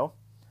we go,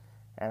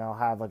 and I'll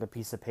have like a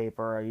piece of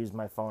paper or use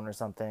my phone or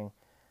something.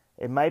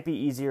 It might be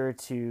easier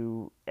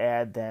to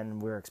add than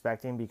we're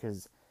expecting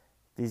because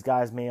these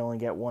guys may only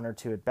get 1 or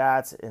 2 at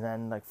bats, and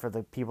then like for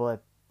the people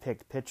that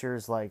picked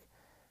pitchers like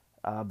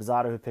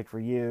Bizzato who picked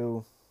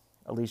Ryu,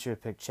 Alicia who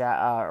picked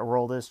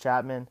Aroldis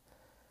Chapman,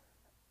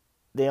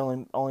 they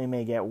only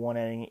may get 1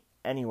 inning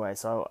anyway,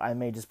 so I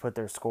may just put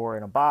their score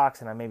in a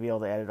box and I may be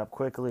able to add it up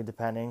quickly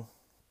depending.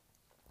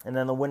 And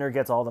then the winner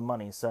gets all the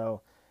money,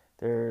 so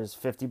there's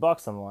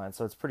 $50 on the line,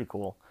 so it's pretty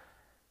cool.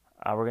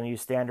 We're going to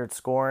use standard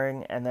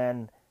scoring, and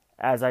then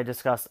as I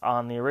discussed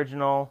on the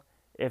original,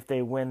 if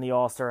they win the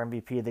All-Star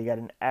MVP, they get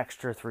an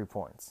extra 3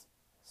 points.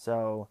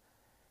 So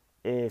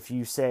if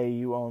you say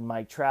you own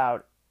Mike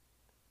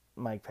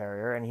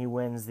Perrier, and he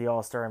wins the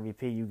All-Star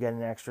MVP, you get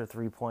an extra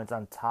 3 points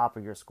on top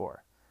of your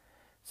score.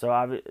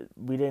 So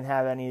we didn't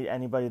have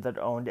anybody that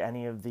owned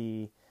any of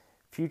the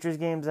Futures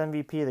Games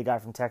MVP. The guy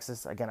from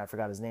Texas, again, I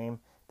forgot his name.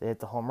 They hit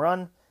the home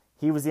run.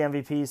 He was the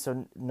MVP,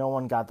 so no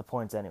one got the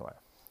points anyway.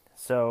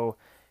 So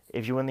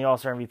if you win the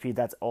All-Star MVP,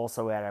 that's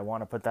also added. I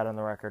want to put that on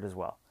the record as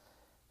well.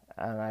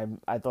 And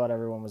I thought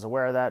everyone was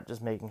aware of that,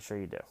 just making sure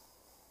you do.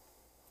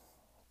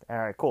 All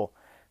right, cool.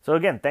 So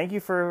again, thank you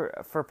for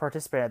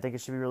participating. I think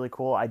it should be really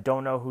cool. I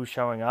don't know who's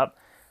showing up.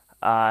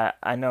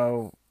 I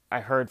know I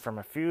heard from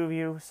a few of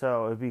you,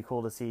 so it would be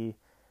cool to see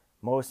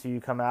most of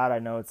you come out. I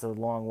know it's a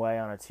long way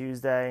on a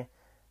Tuesday,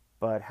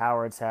 but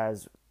Howard's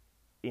has,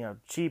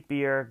 cheap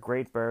beer,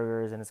 great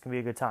burgers, and it's going to be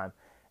a good time.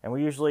 And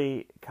we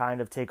usually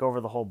kind of take over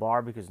the whole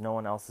bar because no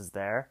one else is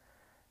there.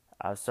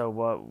 So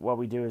what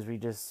we do is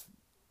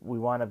we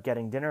wind up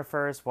getting dinner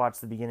first, watch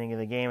the beginning of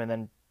the game, and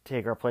then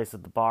take our place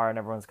at the bar, and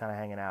everyone's kind of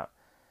hanging out.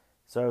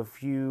 So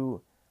if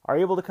you are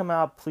able to come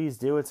out, please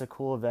do. It's a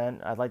cool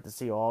event. I'd like to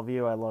see all of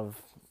you. I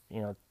love,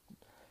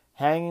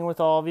 hanging with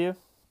all of you,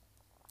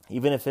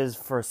 even if it's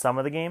for some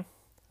of the game.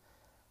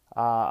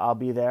 I'll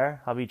be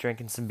there. I'll be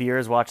drinking some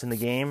beers, watching the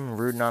game,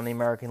 rooting on the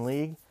American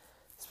League,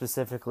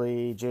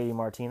 specifically JD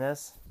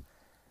Martinez.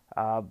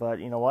 But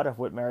you know what? If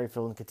Whit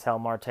Merrifield and Ketel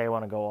Marte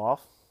want to go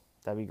off,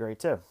 that'd be great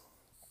too.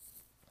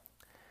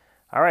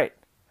 All right.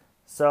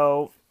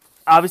 So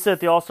obviously at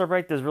the All-Star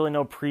break, there's really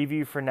no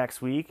preview for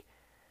next week.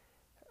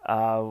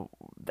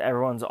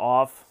 Everyone's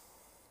off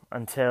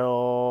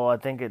until I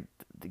think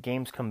the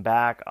games come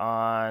back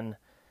on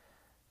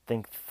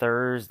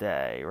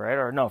Thursday, right?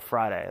 Or no,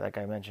 Friday, like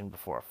I mentioned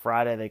before.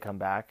 Friday they come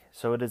back.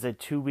 So it is a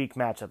 2-week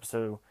matchup,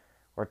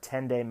 or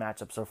 10-day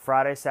matchup. So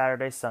Friday,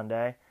 Saturday,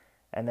 Sunday,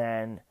 and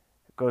then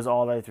it goes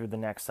all the way through the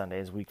next Sunday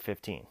is week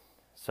 15.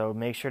 So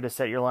make sure to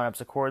set your lineups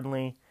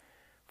accordingly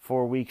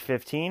for week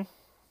 15.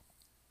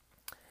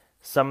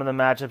 Some of the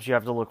matchups you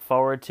have to look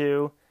forward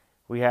to.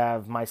 We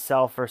have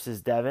myself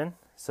versus Devin.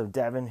 So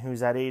Devin,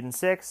 who's at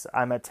 8-6,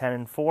 I'm at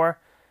 10-4.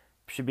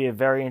 Should be a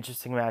very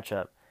interesting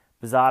matchup.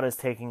 Bizada is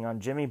taking on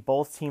Jimmy.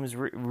 Both teams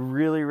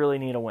really, really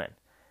need a win.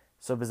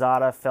 So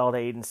Bizada fell to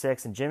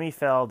 8-6, and Jimmy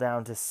fell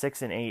down to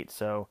 6-8.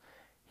 So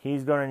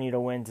he's going to need a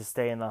win to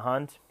stay in the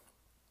hunt.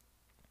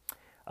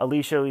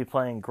 Alicia will be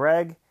playing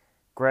Greg.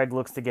 Greg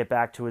looks to get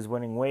back to his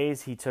winning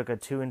ways. He took a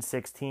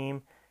 2-6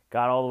 team,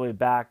 got all the way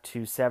back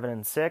to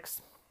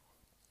 7-6,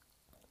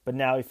 but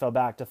now he fell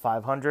back to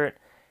 500.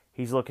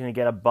 He's looking to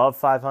get above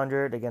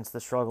 500 against the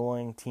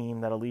struggling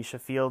team that Alicia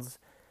fields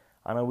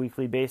on a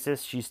weekly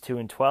basis. She's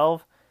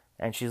 2-12.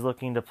 And she's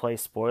looking to play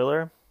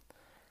spoiler.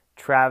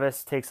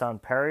 Travis takes on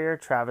Perrier.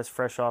 Travis,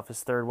 fresh off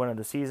his 3rd win of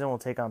the season, will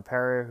take on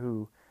Perrier,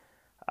 who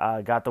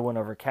got the win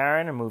over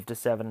Karen and moved to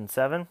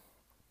 7-7.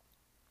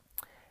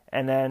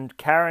 And then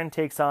Karen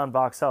takes on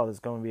Boxell. This is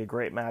going to be a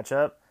great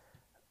matchup.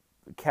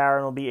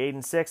 Karen will be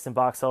 8-6, and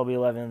Boxell will be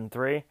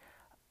 11-3.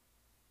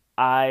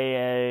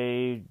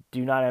 I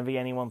do not envy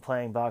anyone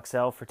playing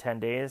Boxell for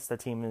 10 days. The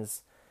team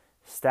is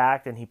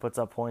stacked, and he puts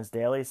up points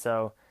daily,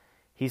 so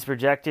he's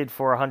projected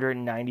for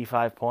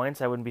 195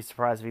 points. I wouldn't be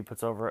surprised if he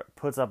puts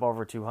up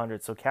over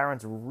 200. So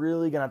Karen's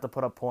really going to have to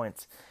put up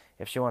points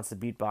if she wants to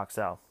beat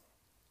Boxell.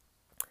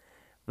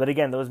 But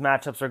again, those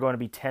matchups are going to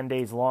be 10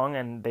 days long,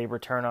 and they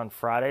return on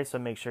Friday. So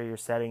make sure you're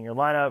setting your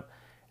lineup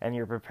and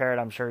you're prepared.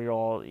 I'm sure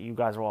you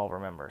guys will all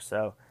remember.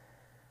 So,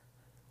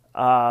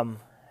 and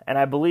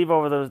I believe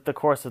over the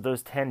course of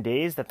those 10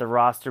 days that the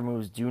roster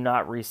moves do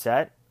not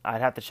reset. I'd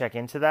have to check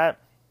into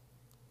that.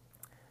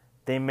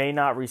 They may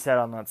not reset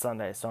on that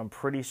Sunday, so I'm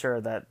pretty sure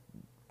that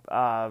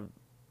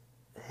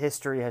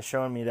history has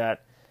shown me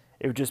that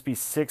it would just be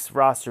 6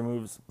 roster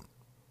moves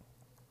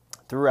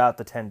throughout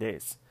the 10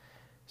 days.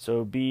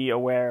 So be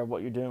aware of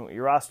what you're doing with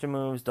your roster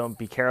moves. Don't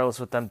be careless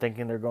with them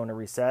thinking they're going to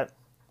reset.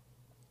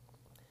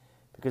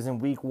 Because in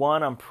week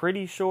 1, I'm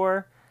pretty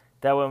sure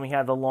that when we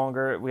had the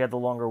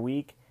longer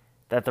week,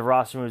 that the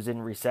roster moves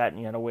didn't reset, and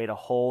you had to wait a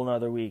whole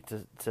another week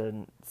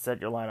to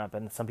set your lineup.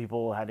 And some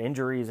people had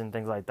injuries and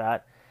things like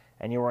that,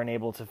 and you weren't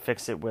able to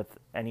fix it with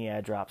any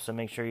ad drops. So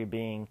make sure you're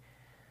being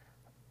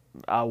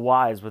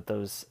wise with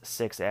those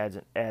 6 ads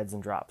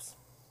and drops.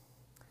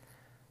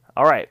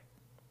 All right,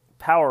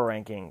 power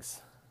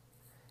rankings.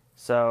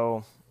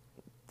 So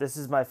this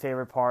is my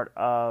favorite part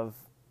of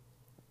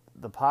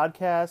the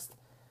podcast.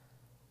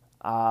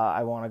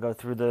 I want to go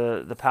through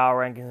the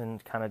power rankings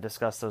and kind of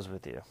discuss those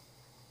with you.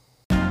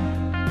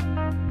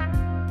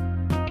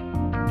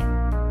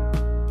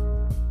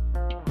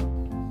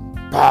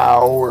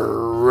 Power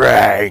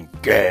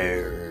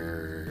rankings.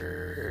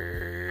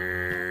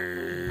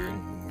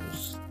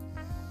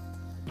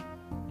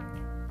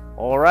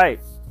 All right.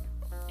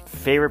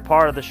 Favorite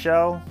part of the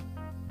show,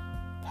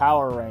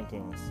 power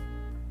rankings.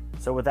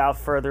 So without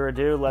further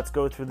ado, let's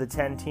go through the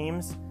 10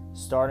 teams,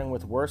 starting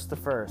with worst to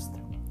first.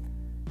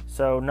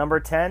 So number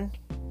 10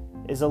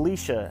 is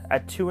Alicia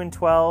at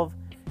 2-12.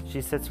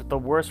 She sits with the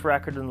worst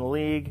record in the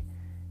league.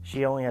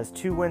 She only has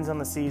 2 wins on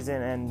the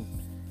season, and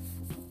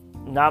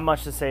not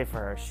much to say for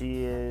her.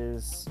 She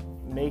is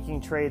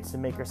making trades to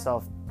make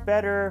herself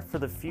better for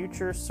the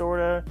future, sort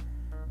of.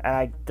 And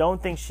I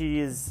don't think she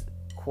is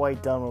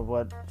quite done with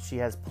what she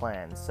has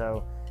planned.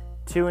 So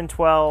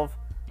 2-12.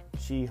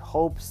 She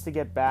hopes to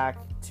get back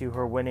to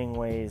her winning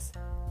ways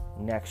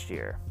next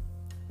year.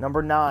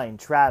 Number 9,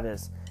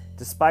 Travis.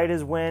 Despite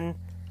his win,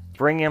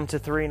 bringing him to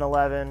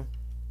 3-11,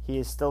 he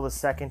is still the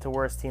second to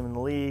worst team in the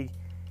league.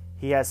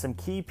 He has some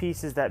key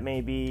pieces that may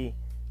be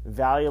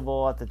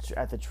valuable at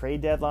the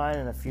trade deadline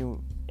in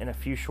a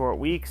few short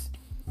weeks.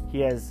 He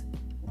has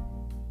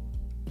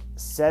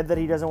said that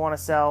he doesn't want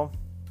to sell,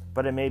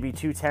 but it may be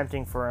too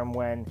tempting for him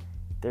when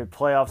the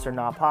playoffs are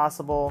not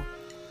possible,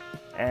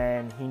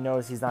 and he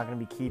knows he's not going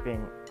to be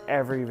keeping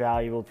every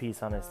valuable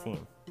piece on his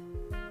team.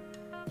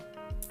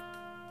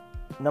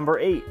 Number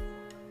 8,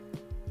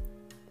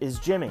 is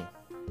Jimmy.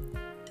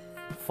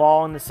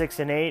 Falling to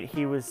 6-8,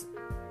 he was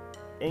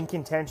in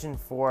contention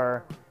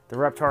for the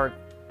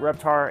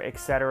Reptar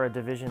etc.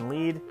 division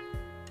lead.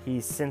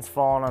 He's since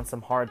fallen on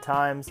some hard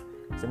times,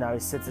 so now he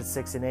sits at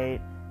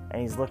 6-8,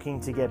 and he's looking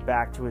to get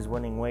back to his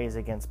winning ways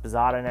against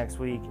Pizzata next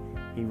week.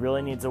 He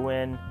really needs a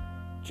win.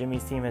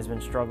 Jimmy's team has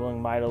been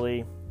struggling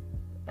mightily,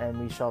 and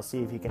we shall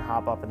see if he can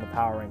hop up in the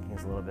power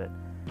rankings a little bit.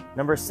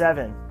 Number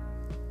 7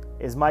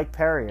 is Mike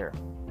Perrier.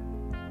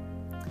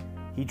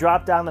 He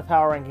dropped down the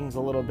power rankings a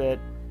little bit.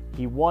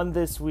 He won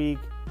this week,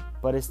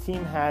 but his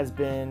team has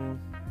been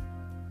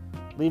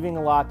leaving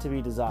a lot to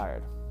be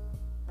desired.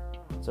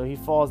 So he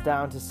falls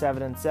down to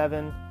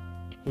 7-7.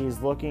 He's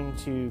looking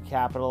to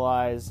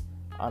capitalize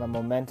on a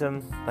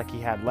momentum like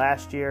he had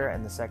last year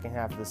and the second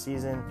half of the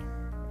season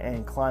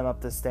and climb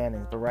up the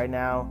standings. But right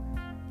now,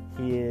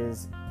 he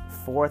is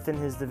 4th in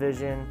his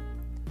division,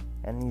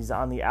 and he's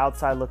on the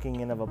outside looking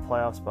in of a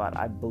playoff spot,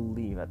 I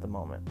believe, at the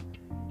moment.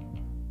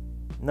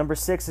 Number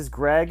 6 is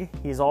Greg.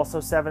 He's also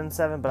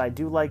 7-7, but I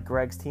do like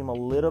Greg's team a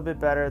little bit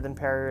better than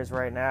Perrier's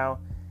right now.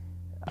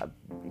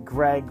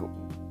 Greg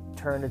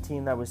turned a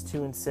team that was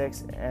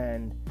 2-6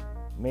 and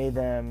made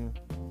them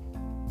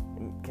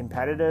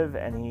competitive,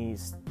 and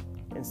he's,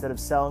 instead of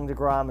selling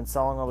DeGrom and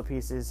selling all the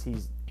pieces,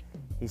 he's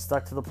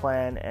stuck to the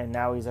plan, and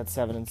now he's at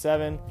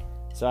 7-7.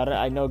 So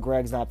I know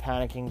Greg's not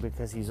panicking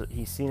because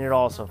he's seen it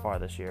all so far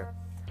this year.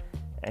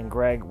 And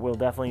Greg will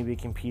definitely be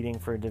competing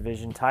for a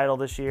division title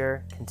this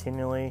year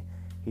continually.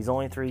 He's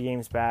only 3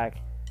 games back,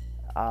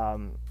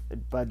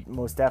 but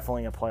most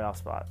definitely a playoff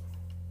spot.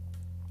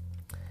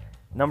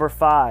 Number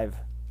 5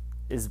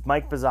 is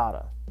Mike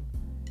Pizzata.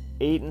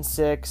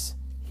 8-6.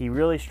 He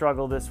really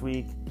struggled this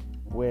week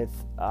with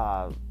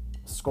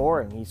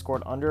scoring. He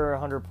scored under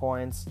 100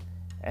 points,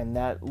 and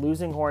that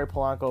losing Jorge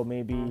Polanco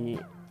may be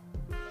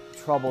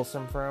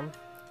troublesome for him,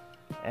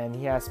 and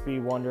he has to be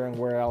wondering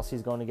where else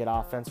he's going to get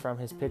offense from.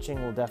 His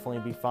pitching will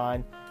definitely be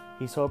fine.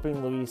 He's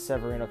hoping Luis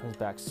Severino comes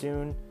back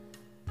soon,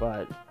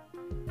 but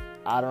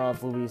I don't know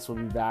if Luis will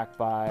be back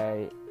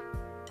by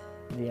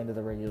the end of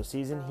the regular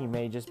season. He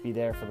may just be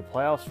there for the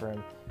playoffs for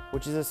him,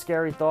 which is a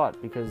scary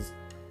thought, because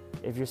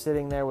if you're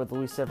sitting there with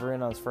Luis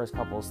Severino on his first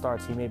couple of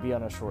starts, he may be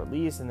on a short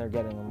lease and they're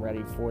getting him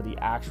ready for the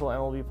actual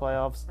MLB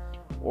playoffs,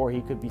 or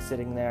he could be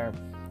sitting there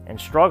and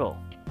struggle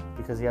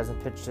because he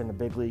hasn't pitched in a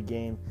big league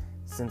game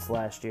since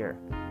last year.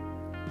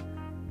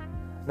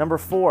 Number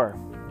 4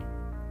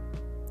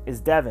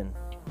 is Devin.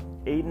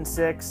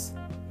 8-6.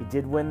 He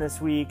did win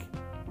this week,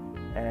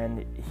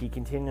 and he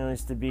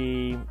continues to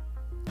be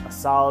a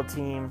solid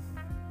team,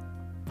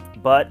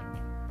 but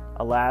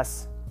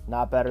alas,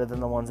 not better than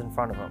the ones in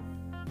front of him.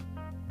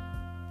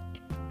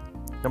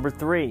 Number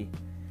 3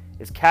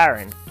 is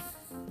Karen.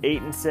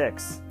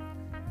 8-6.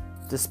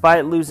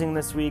 Despite losing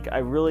this week, I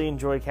really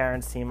enjoy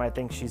Karen's team. I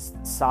think she's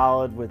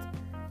solid with,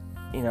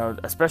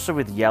 especially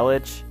with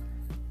Yelich.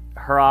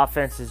 Her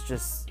offense is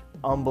just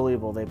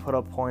unbelievable. They put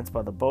up points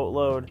by the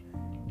boatload.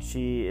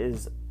 She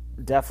is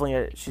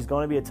definitely she's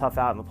going to be a tough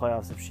out in the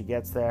playoffs if she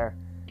gets there.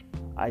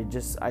 I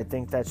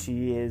think that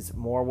she is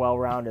more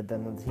well-rounded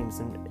than the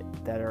teams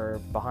that are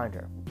behind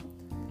her.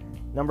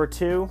 Number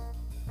 2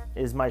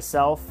 is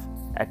myself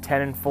at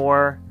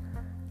 10-4.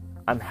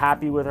 I'm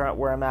happy with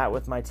where I'm at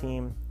with my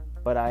team,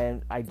 but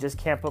I just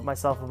can't put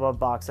myself above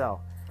Boxell.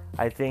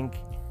 I think,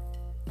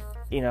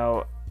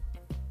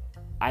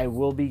 I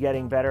will be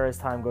getting better as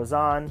time goes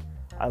on.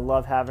 I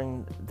love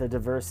having the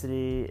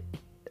diversity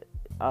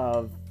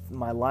of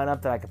my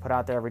lineup that I can put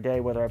out there every day,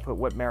 whether I put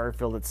Whit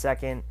Merrifield at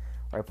second,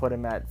 or I put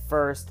him at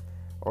first,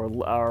 or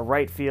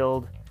right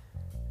field.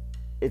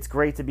 It's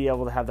great to be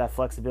able to have that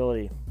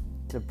flexibility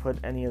to put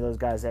any of those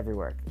guys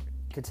everywhere.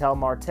 Ketel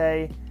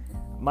Marte,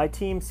 my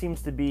team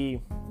seems to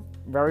be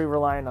very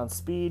reliant on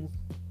speed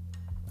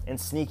and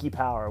sneaky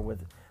power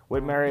with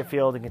Whit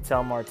Merrifield and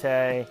Ketel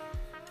Marte.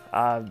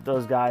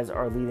 Those guys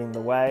are leading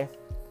the way.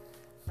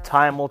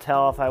 Time will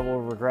tell if I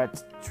will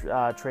regret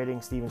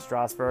trading Steven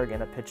Strasburg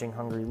in a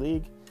pitching-hungry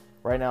league.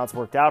 Right now it's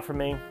worked out for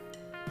me,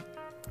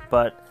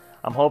 but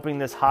I'm hoping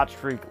this hot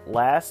streak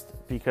lasts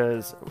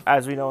because,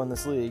 as we know in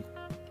this league,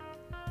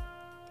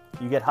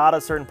 you get hot at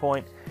a certain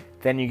point,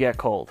 then you get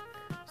cold.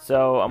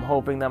 So I'm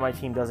hoping that my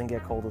team doesn't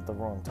get cold at the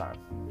wrong time.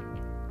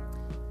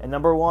 And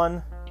number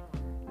 1,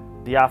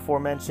 the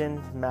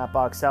aforementioned Matt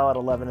Boxell at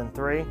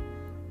 11-3.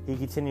 He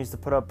continues to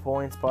put up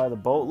points by the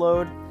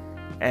boatload,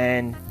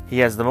 and he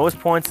has the most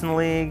points in the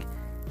league.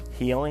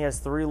 He only has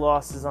 3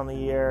 losses on the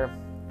year,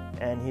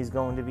 and he's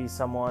going to be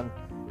someone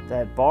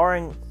that,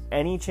 barring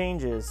any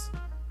changes,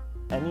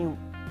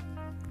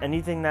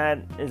 anything that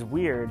is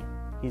weird,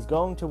 he's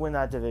going to win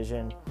that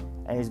division,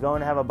 and he's going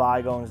to have a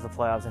bye going to the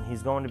playoffs, and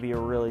he's going to be a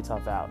really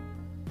tough out.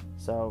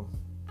 So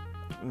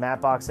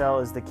Matt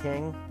Boxell is the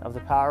king of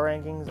the power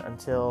rankings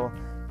until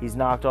he's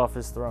knocked off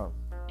his throne.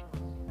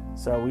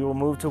 So we will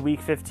move to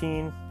week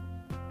 15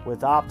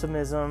 with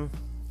optimism,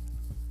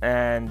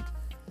 and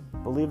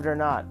believe it or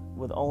not,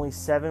 with only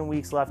 7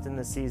 weeks left in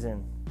the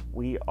season,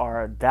 we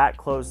are that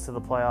close to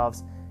the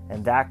playoffs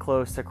and that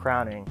close to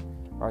crowning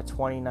our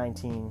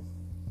 2019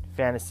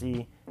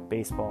 Fantasy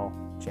baseball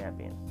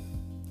champion.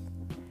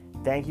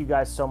 Thank you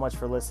guys so much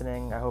for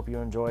listening. I hope you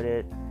enjoyed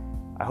it.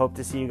 I hope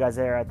to see you guys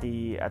there at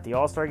the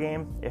All-Star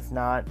game. If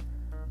not,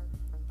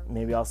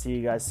 maybe I'll see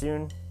you guys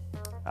soon.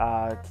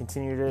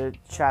 Continue to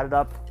chat it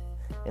up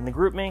in the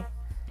group me.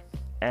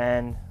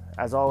 And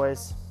as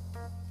always,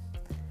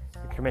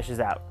 Commish is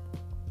out.